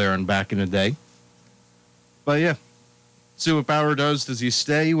could go there and back in a day. But, yeah. See what Bauer does. Does he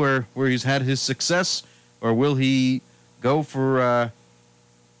stay where he's had his success? Or will he go for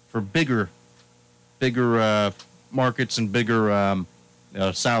bigger markets and bigger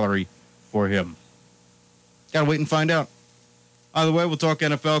salary for him? Got to wait and find out. Either way, we'll talk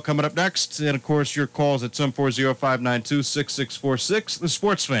NFL coming up next. And, of course, your calls at 740-592-6646. The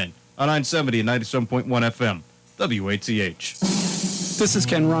Sports Fan on 970 and 97.1 FM, WATH. This is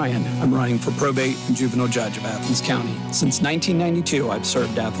Ken Ryan. I'm running for probate and juvenile judge of Athens County. Since 1992, I've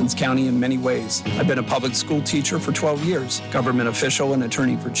served Athens County in many ways. I've been a public school teacher for 12 years, government official and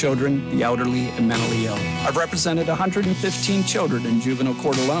attorney for children, the elderly, and mentally ill. I've represented 115 children in juvenile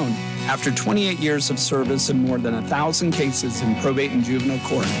court alone. After 28 years of service and more than 1,000 cases in probate and juvenile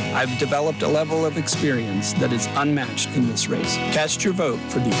court, I've developed a level of experience that is unmatched in this race. Cast your vote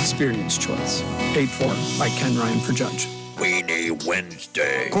for the experience choice. Paid for by Ken Ryan for Judge. Weenie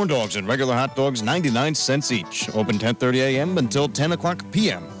Wednesday. Corn dogs and regular hot dogs, 99 cents each. Open 10:30 a.m. until 10 o'clock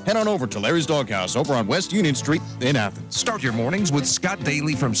p.m. Head on over to Larry's Doghouse over on West Union Street in Athens. Start your mornings with Scott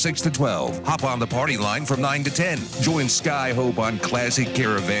Daly from 6 to 12. Hop on the party line from 9 to 10. Join Sky Hope on Classic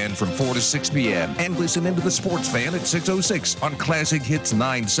Caravan from 4 to 6 p.m. And listen into the Sports Fan at 6:06 on Classic Hits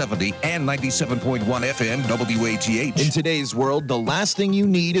 970 and 97.1 FM WATH. In today's world, the last thing you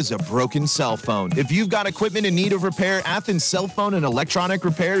need is a broken cell phone. If you've got equipment in need of repair, Athens Cell Phone and Electronic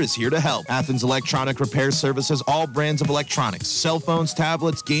Repair is here to help. Athens Electronic Repair services all brands of electronics, cell phones,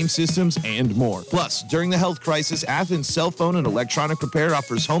 tablets, game systems, and more. Plus, during the health crisis, Athens Cell Phone and Electronic Repair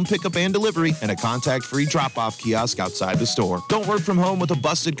offers home pickup and delivery and a contact-free drop-off kiosk outside the store. Don't work from home with a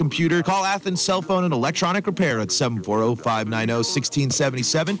busted computer. Call Athens Cell Phone and Electronic Repair at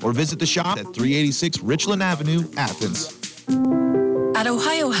 740-590-1677 or visit the shop at 386 Richland Avenue, Athens. At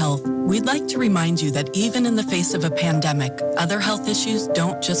Ohio Health, we'd like to remind you that even in the face of a pandemic, other health issues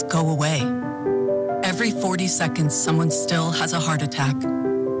don't just go away. Every 40 seconds, someone still has a heart attack.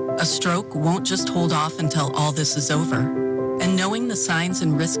 A stroke won't just hold off until all this is over. And knowing the signs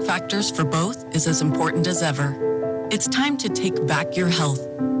and risk factors for both is as important as ever. It's time to take back your health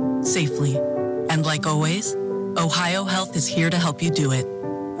safely. And like always, Ohio Health is here to help you do it.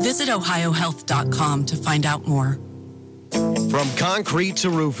 Visit ohiohealth.com to find out more. From concrete to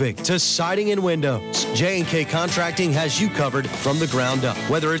roofing to siding and windows, J&K Contracting has you covered from the ground up.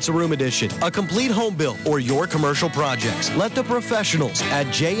 Whether it's a room addition, a complete home build, or your commercial projects, let the professionals at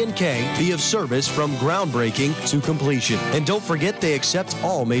J&K be of service from groundbreaking to completion. And don't forget they accept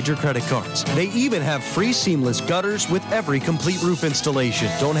all major credit cards. They even have free seamless gutters with every complete roof installation.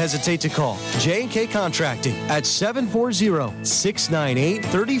 Don't hesitate to call J&K Contracting at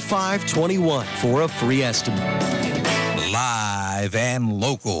 740-698-3521 for a free estimate. Live and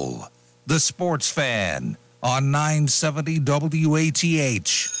local. The Sports Fan on 970 WATH.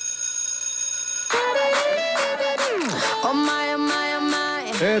 Oh my, oh my, oh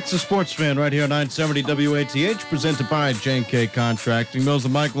my. It's the Sports Fan right here on 970 WATH, presented by J&K Contracting. Mills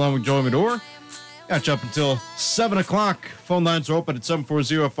and Mike along with Joey Medor. Got you up until 7 o'clock. Phone lines are open at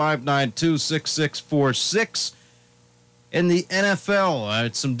 740-592-6646. In the NFL,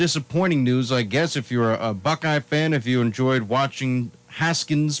 it's some disappointing news, I guess, if you're a Buckeye fan, if you enjoyed watching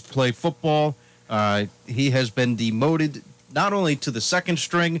Haskins play football. He has been demoted not only to the second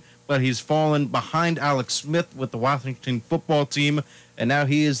string, but he's fallen behind Alex Smith with the Washington football team, and now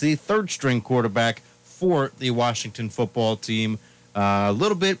he is the third string quarterback for the Washington football team. A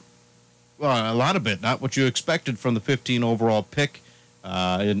lot of it, not what you expected from the 15 overall pick,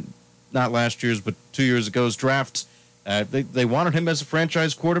 in not last year's, but 2 years ago's draft. They wanted him as a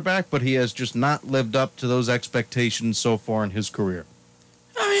franchise quarterback, but he has just not lived up to those expectations so far in his career.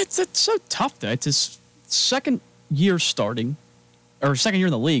 I mean, it's so tough, though. It's his second year starting, or second year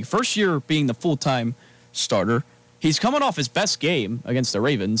in the league. First year being the full-time starter. He's coming off his best game against the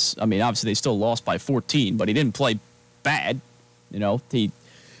Ravens. I mean, obviously they still lost by 14, but he didn't play bad. You know, he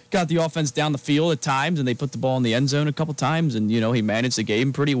got the offense down the field at times, and they put the ball in the end zone a couple times, and, you know, he managed the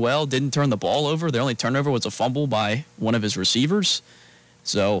game pretty well, didn't turn the ball over. The only turnover was a fumble by one of his receivers.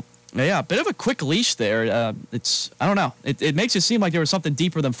 So, yeah, a bit of a quick leash there. I don't know. It makes it seem like there was something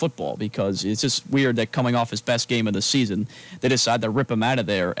deeper than football, because it's just weird that coming off his best game of the season, they decided to rip him out of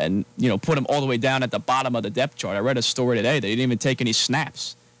there and, you know, put him all the way down at the bottom of the depth chart. I read a story today. They didn't even take any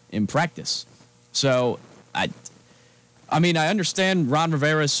snaps in practice. So, I mean, I understand Ron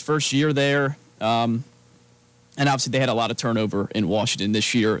Rivera's first year there, and obviously they had a lot of turnover in Washington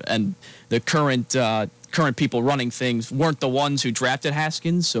this year, and the current people running things weren't the ones who drafted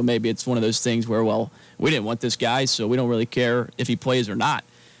Haskins, so maybe it's one of those things where, well, we didn't want this guy, so we don't really care if he plays or not.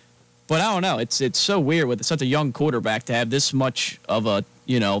 But I don't know. It's so weird with such a young quarterback to have this much of a,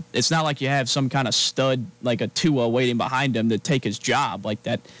 you know, it's not like you have some kind of stud like a Tua waiting behind him to take his job. Like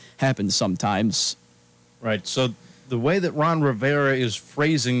that happens sometimes. Right, so the way that Ron Rivera is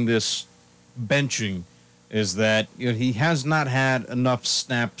phrasing this benching is that, you know, he has not had enough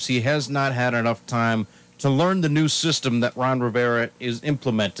snaps. He has not had enough time to learn the new system that Ron Rivera is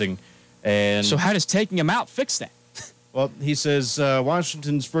implementing. And so how does taking him out fix that? Well, he says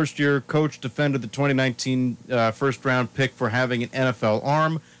Washington's first-year coach defended the 2019 first-round pick for having an NFL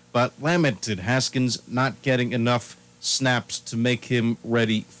arm, but lamented Haskins not getting enough snaps to make him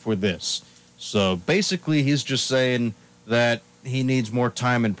ready for this. So basically, he's just saying that he needs more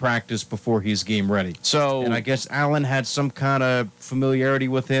time in practice before he's game ready. And I guess Allen had some kind of familiarity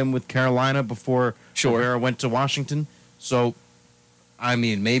with him with Carolina before Rivera went to Washington. So, I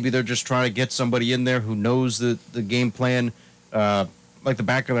mean, maybe they're just trying to get somebody in there who knows the game plan like the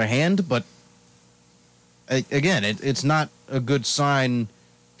back of their hand. But, again, it's not a good sign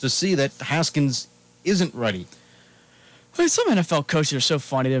to see that Haskins isn't ready. Some NFL coaches are so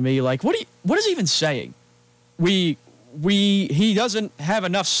funny to me. Like, what is he even saying? He doesn't have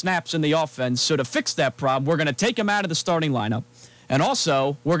enough snaps in the offense, so to fix that problem, we're going to take him out of the starting lineup. And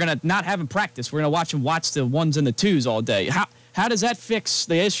also, we're going to not have him practice. We're going to watch him watch the ones and the twos all day. How does that fix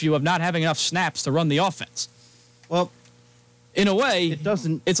the issue of not having enough snaps to run the offense? Well, in a way, it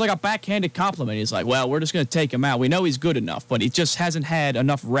doesn't. It's like a backhanded compliment. He's like, well, we're just going to take him out. We know he's good enough, but he just hasn't had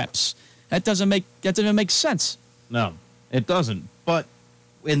enough reps. That doesn't make sense. No, it doesn't. But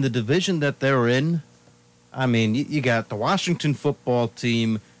in the division that they're in, I mean, you got the Washington football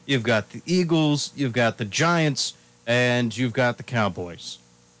team, you've got the Eagles, you've got the Giants, and you've got the Cowboys.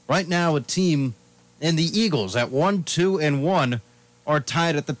 Right now, a team and the Eagles at 1-2-1 are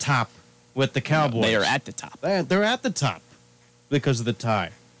tied at the top with the Cowboys. They are at the top. They're at the top because of the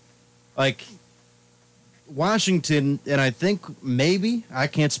tie. Like, Washington, and I think maybe, I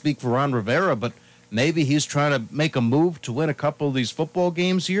can't speak for Ron Rivera, but maybe he's trying to make a move to win a couple of these football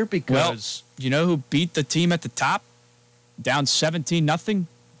games here because... Well, you know who beat the team at the top? Down 17-0?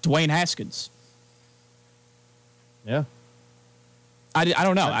 Dwayne Haskins. Yeah. I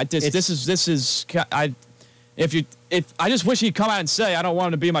don't know. I just wish he'd come out and say, I don't want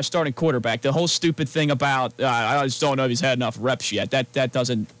him to be my starting quarterback. The whole stupid thing about, I just don't know if he's had enough reps yet. That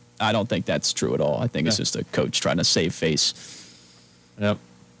doesn't, I don't think that's true at all. I think it's just a coach trying to save face. Yep.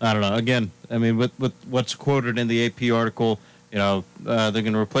 I don't know. Again, I mean, with what's quoted in the AP article, you know, they're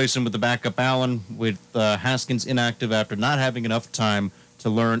going to replace him with the backup Allen, with Haskins inactive after not having enough time to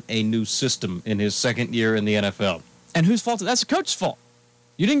learn a new system in his second year in the NFL. And whose fault? That's the coach's fault.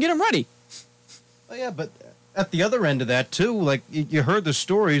 You didn't get him ready. Oh, yeah, but at the other end of that, too, like you heard the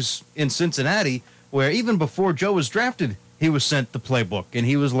stories in Cincinnati where even before Joe was drafted, he was sent the playbook and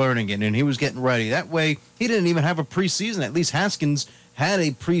he was learning it and he was getting ready. That way, he didn't even have a preseason. At least Haskins had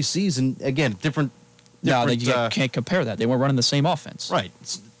a preseason. Again, different. No, you can't compare that. They weren't running the same offense. Right.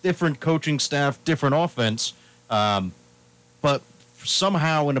 It's different coaching staff, different offense. But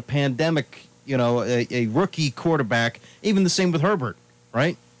somehow in a pandemic, you know, a rookie quarterback, even the same with Herbert,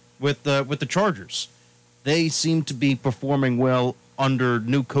 right? With the Chargers. They seem to be performing well under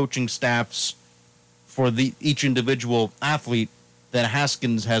new coaching staffs for each individual athlete that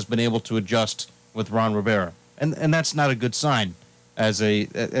Haskins has been able to adjust with Ron Rivera. And that's not a good sign as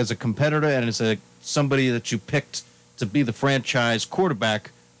a competitor and as somebody that you picked to be the franchise quarterback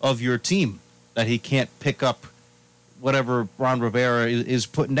of your team, that he can't pick up whatever Ron Rivera is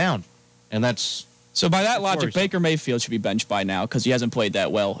putting down. And that's... So by that logic, Baker Mayfield should be benched by now because he hasn't played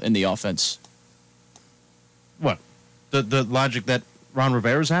that well in the offense. What? The logic that Ron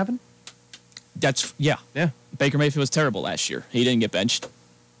Rivera's having? Yeah. Baker Mayfield was terrible last year. He didn't get benched.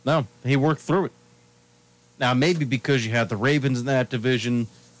 No, he worked through it. Now, maybe because you had the Ravens in that division.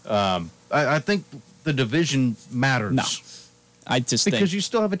 I think the division matters. No. I just think... Because you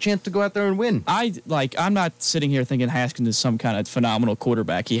still have a chance to go out there and win. I'm not sitting here thinking Haskins is some kind of phenomenal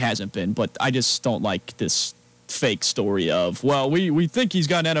quarterback. He hasn't been, but I just don't like this fake story of, well, we think he's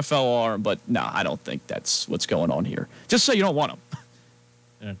got an NFL arm, but no, I don't think that's what's going on here. Just say you don't want him.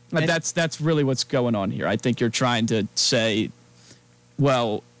 Yeah. That's really what's going on here. I think you're trying to say,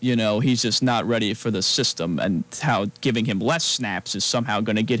 well, you know, he's just not ready for the system, and how giving him less snaps is somehow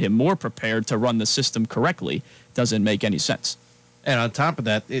going to get him more prepared to run the system correctly doesn't make any sense. And on top of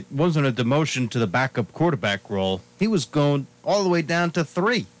that, it wasn't a demotion to the backup quarterback role. He was going all the way down to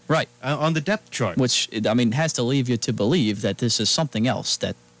 3. Right. On the depth chart. Which, I mean, has to leave you to believe that this is something else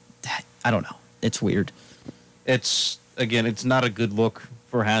that I don't know. It's weird. It's not a good look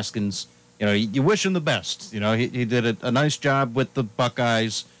for Haskins. You know, you wish him the best. You know, he did a nice job with the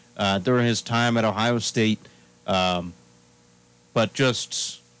Buckeyes during his time at Ohio State. But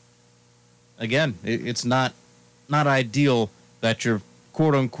just, again, it's not ideal that your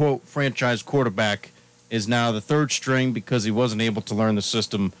quote-unquote franchise quarterback is now the third string because he wasn't able to learn the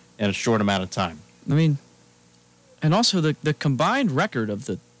system in a short amount of time. I mean, and also the combined record of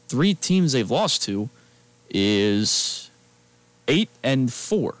the 3 teams they've lost to is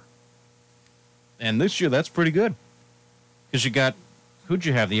 8-4. And this year, that's pretty good. Because you got, who'd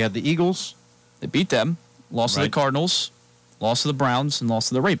you have? You had the Eagles. They beat them, lost to the Cardinals, lost to the Browns, and lost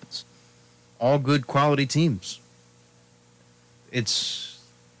to the Ravens. All good quality teams.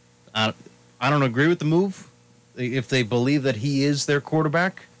 I don't agree with the move if they believe that he is their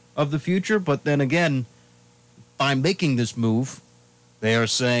quarterback of the future. But then again, by making this move, they are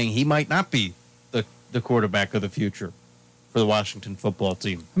saying he might not be the quarterback of the future for the Washington football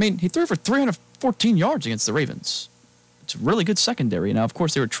team. I mean, he threw for 314 yards against the Ravens. It's a really good secondary. Now, of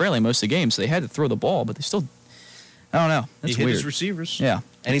course, they were trailing most of the game, so they had to throw the ball, but they still, I don't know. That's he hit weird. his receivers. Yeah.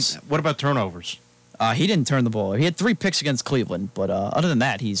 And what about turnovers? He didn't turn the ball. He had 3 picks against Cleveland, but other than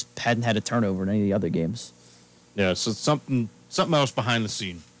that, he's hadn't had a turnover in any of the other games. Yeah, so something else behind the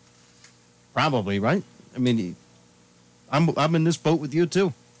scene. Probably, right? I mean, I'm in this boat with you,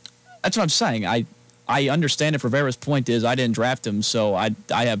 too. That's what I'm saying. I understand if Rivera's point is I didn't draft him, so I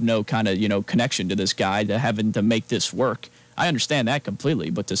have no kind of, connection to this guy to having to make this work. I understand that completely,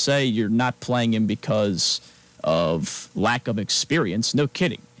 but to say you're not playing him because of lack of experience, no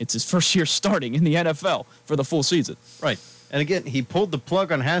kidding. It's his first year starting in the NFL for the full season. Right. And again, he pulled the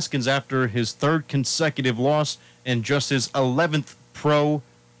plug on Haskins after his 3rd consecutive loss and just his 11th pro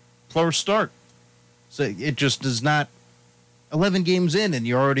start. So it just does not, 11 games in and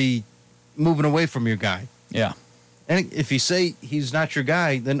you're already moving away from your guy. Yeah. And if you say he's not your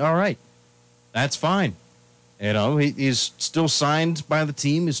guy, then all right. That's fine. He's still signed by the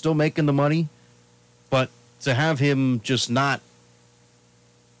team. He's still making the money. But to have him just not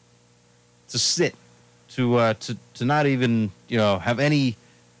to sit, to not even, have any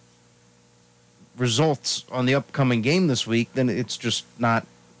results on the upcoming game this week, then it's just not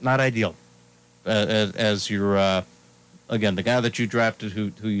ideal. As your again, the guy that you drafted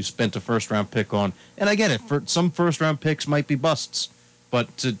who you spent a 1st-round pick on. And I get it. For some 1st-round picks might be busts.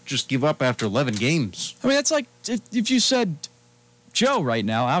 But to just give up after 11 games. I mean, that's like if you said Joe right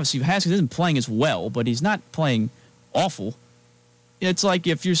now, obviously Haskins isn't playing as well, but he's not playing awful. It's like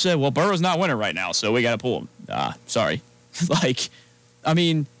if you said, well, Burrow's not winning right now, so we got to pull him. Sorry.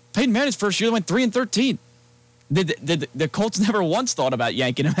 Peyton Manning's first year went 3-13. The Colts never once thought about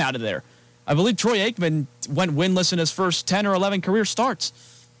yanking him out of there. I believe Troy Aikman went winless in his first 10 or 11 career starts.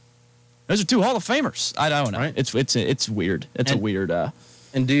 Those are 2 Hall of Famers. I don't know. Right. It's weird. It's a weird.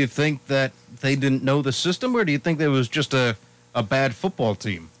 And do you think that they didn't know the system, or do you think there was just a bad football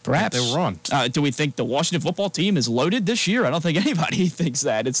team? Perhaps they were on. Do we think the Washington football team is loaded this year? I don't think anybody thinks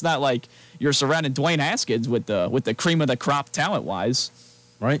that. It's not like you're surrounding Dwayne Haskins with the cream of the crop talent wise,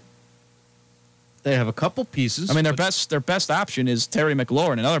 right? They have a couple pieces. I mean, their best option is Terry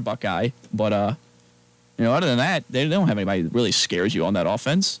McLaurin, another Buckeye. But other than that, they don't have anybody that really scares you on that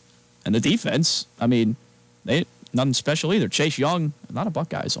offense. And the defense, I mean, nothing special either. Chase Young, a lot of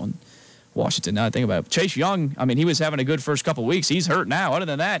Buckeyes on Washington. Now I think about it. Chase Young, I mean, he was having a good first couple of weeks. He's hurt now. Other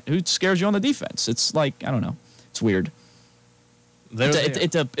than that, who scares you on the defense? It's like, I don't know. It's weird.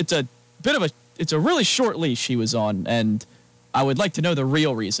 It's a really short leash he was on, and I would like to know the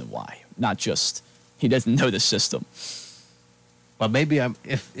real reason why, not just he doesn't know the system. But maybe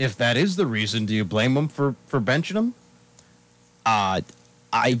if that is the reason, do you blame him for benching him?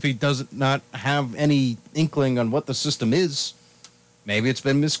 If he does not have any inkling on what the system is, maybe it's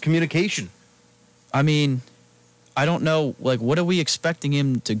been miscommunication. I mean, I don't know. Like, what are we expecting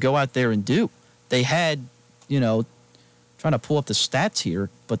him to go out there and do? They had, trying to pull up the stats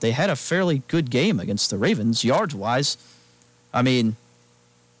here, but they had a fairly good game against the Ravens, yards-wise. I mean,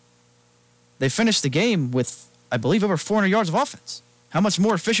 they finished the game with, I believe, over 400 yards of offense. How much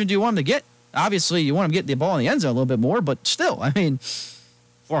more efficient do you want him to get? Obviously, you want him to get the ball in the end zone a little bit more, but still, I mean,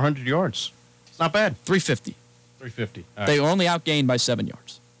 400 yards. It's not bad. 350. 350. All right. They were only outgained by 7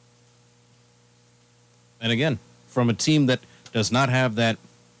 yards. And again, from a team that does not have that,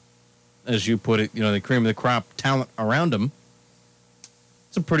 as you put it, the cream of the crop talent around them,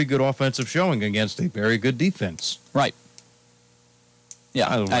 it's a pretty good offensive showing against a very good defense. Right.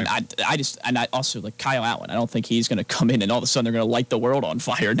 Yeah, and I also like Kyle Allen. I don't think he's going to come in and all of a sudden they're going to light the world on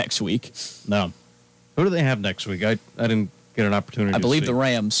fire next week. No. Who do they have next week? I didn't get an opportunity. I believe the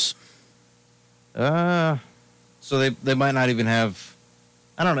Rams. So they might not even have.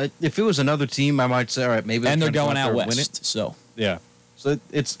 I don't know. If it was another team, I might say, all right, maybe. And they're going out west. So yeah. So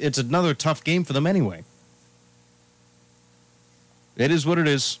it's another tough game for them anyway. It is what it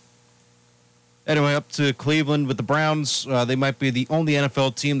is. Anyway, up to Cleveland with the Browns. They might be the only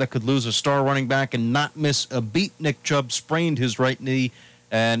NFL team that could lose a star running back and not miss a beat. Nick Chubb sprained his right knee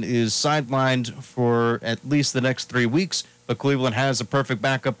and is sidelined for at least the next 3 weeks. But Cleveland has a perfect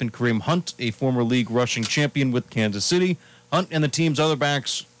backup in Kareem Hunt, a former league rushing champion with Kansas City. Hunt and the team's other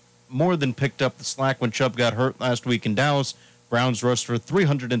backs more than picked up the slack when Chubb got hurt last week in Dallas. Browns rushed for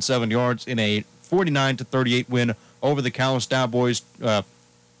 307 yards in a 49-38 win over the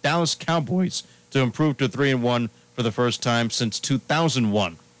Dallas Cowboys to improve to 3-1 for the first time since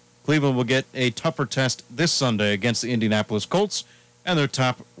 2001. Cleveland will get a tougher test this Sunday against the Indianapolis Colts and their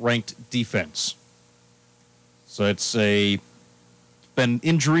top-ranked defense. So it's been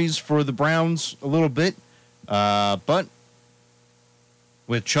injuries for the Browns a little bit, but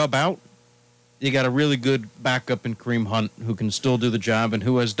with Chubb out, you got a really good backup in Kareem Hunt who can still do the job and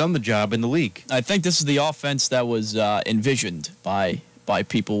who has done the job in the league. I think this is the offense that was envisioned by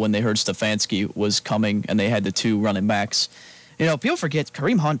people when they heard Stefanski was coming and they had the two running backs. You know, people forget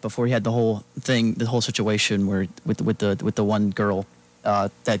Kareem Hunt before he had the whole situation where with the one girl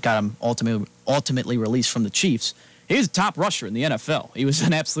that got him ultimately released from the Chiefs. He was a top rusher in the NFL. He was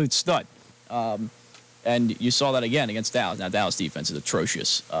an absolute stud. And you saw that again against Dallas. Now, Dallas defense is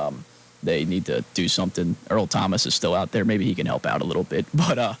atrocious. They need to do something. Earl Thomas is still out there. Maybe he can help out a little bit.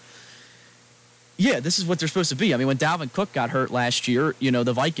 But, yeah, this is what they're supposed to be. I mean, when Dalvin Cook got hurt last year, you know,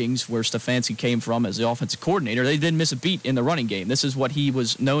 the Vikings, where Stefanski came from as the offensive coordinator, they didn't miss a beat in the running game. This is what he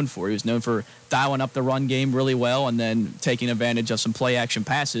was known for. He was known for dialing up the run game really well and then taking advantage of some play-action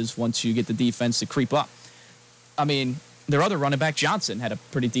passes once you get the defense to creep up. I mean, their other running back, Johnson, had a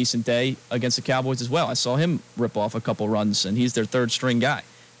pretty decent day against the Cowboys as well. I saw him rip off a couple runs, and he's their third-string guy.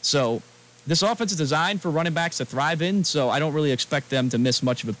 So this offense is designed for running backs to thrive in, so I don't really expect them to miss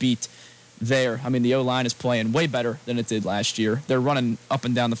much of a beat there. I mean, the O-line is playing way better than it did last year. They're running up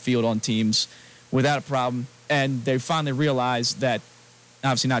and down the field on teams without a problem, and they finally realized that,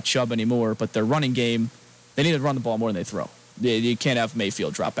 obviously not Chubb anymore, but their running game, they need to run the ball more than they throw. You can't have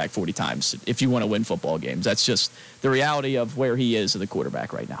Mayfield drop back 40 times if you want to win football games. That's just the reality of where he is as a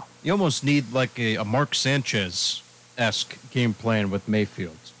quarterback right now. You almost need like a Mark Sanchez-esque game plan with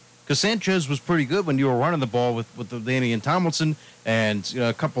Mayfield. Because Sanchez was pretty good when you were running the ball with Danny and Tomlinson and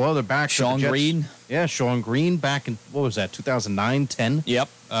a couple other backs. Sean Green. Yeah, Sean Green back in, 2009, 10? Yep.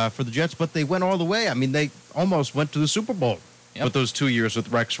 For the Jets, but they went all the way. I mean, they almost went to the Super Bowl with those 2 years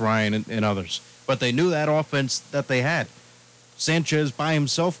with Rex Ryan and others. But they knew that offense that they had. Sanchez by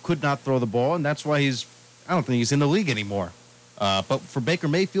himself could not throw the ball, and that's why I don't think he's in the league anymore. But for Baker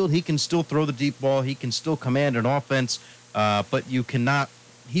Mayfield, he can still throw the deep ball. He can still command an offense, but you cannot.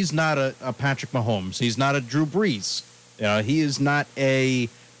 He's not a Patrick Mahomes. He's not a Drew Brees. He is not a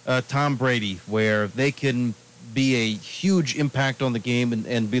Tom Brady where they can be a huge impact on the game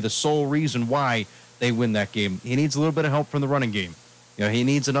and be the sole reason why they win that game. He needs a little bit of help from the running game. He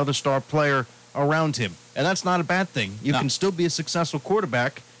needs another star player around him, and that's not a bad thing. You can still be a successful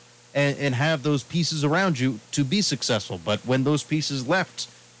quarterback and have those pieces around you to be successful. But when those pieces left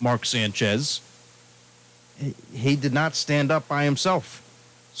Mark Sanchez, he did not stand up by himself.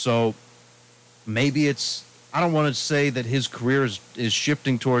 So maybe I don't want to say that his career is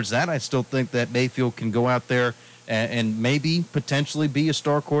shifting towards that. I still think that Mayfield can go out there and maybe potentially be a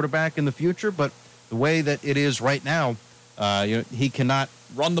star quarterback in the future. But the way that it is right now, he cannot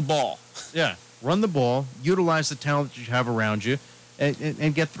run the ball. Yeah, run the ball, utilize the talent that you have around you,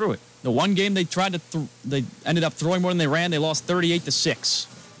 and get through it. The one game they tried to they ended up throwing more than they ran. They lost 38-6.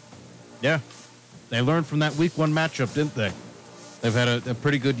 Yeah, they learned from that Week 1 matchup, didn't they? They've had a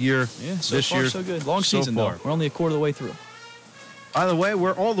pretty good year this year. So good. Long season, though. We're only a quarter of the way through. By the way,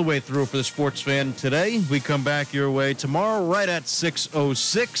 we're all the way through for the sports fan today. We come back your way tomorrow right at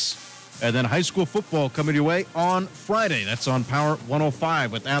 6:06. And then high school football coming your way on Friday. That's on Power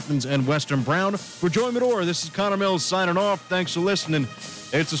 105 with Athens and Western Brown. For Joey Medora, this is Connor Mills signing off. Thanks for listening.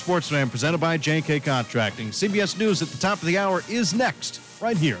 It's the Sports Fan presented by J&K Contracting. CBS News at the top of the hour is next,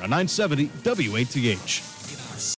 right here on 970 WATH.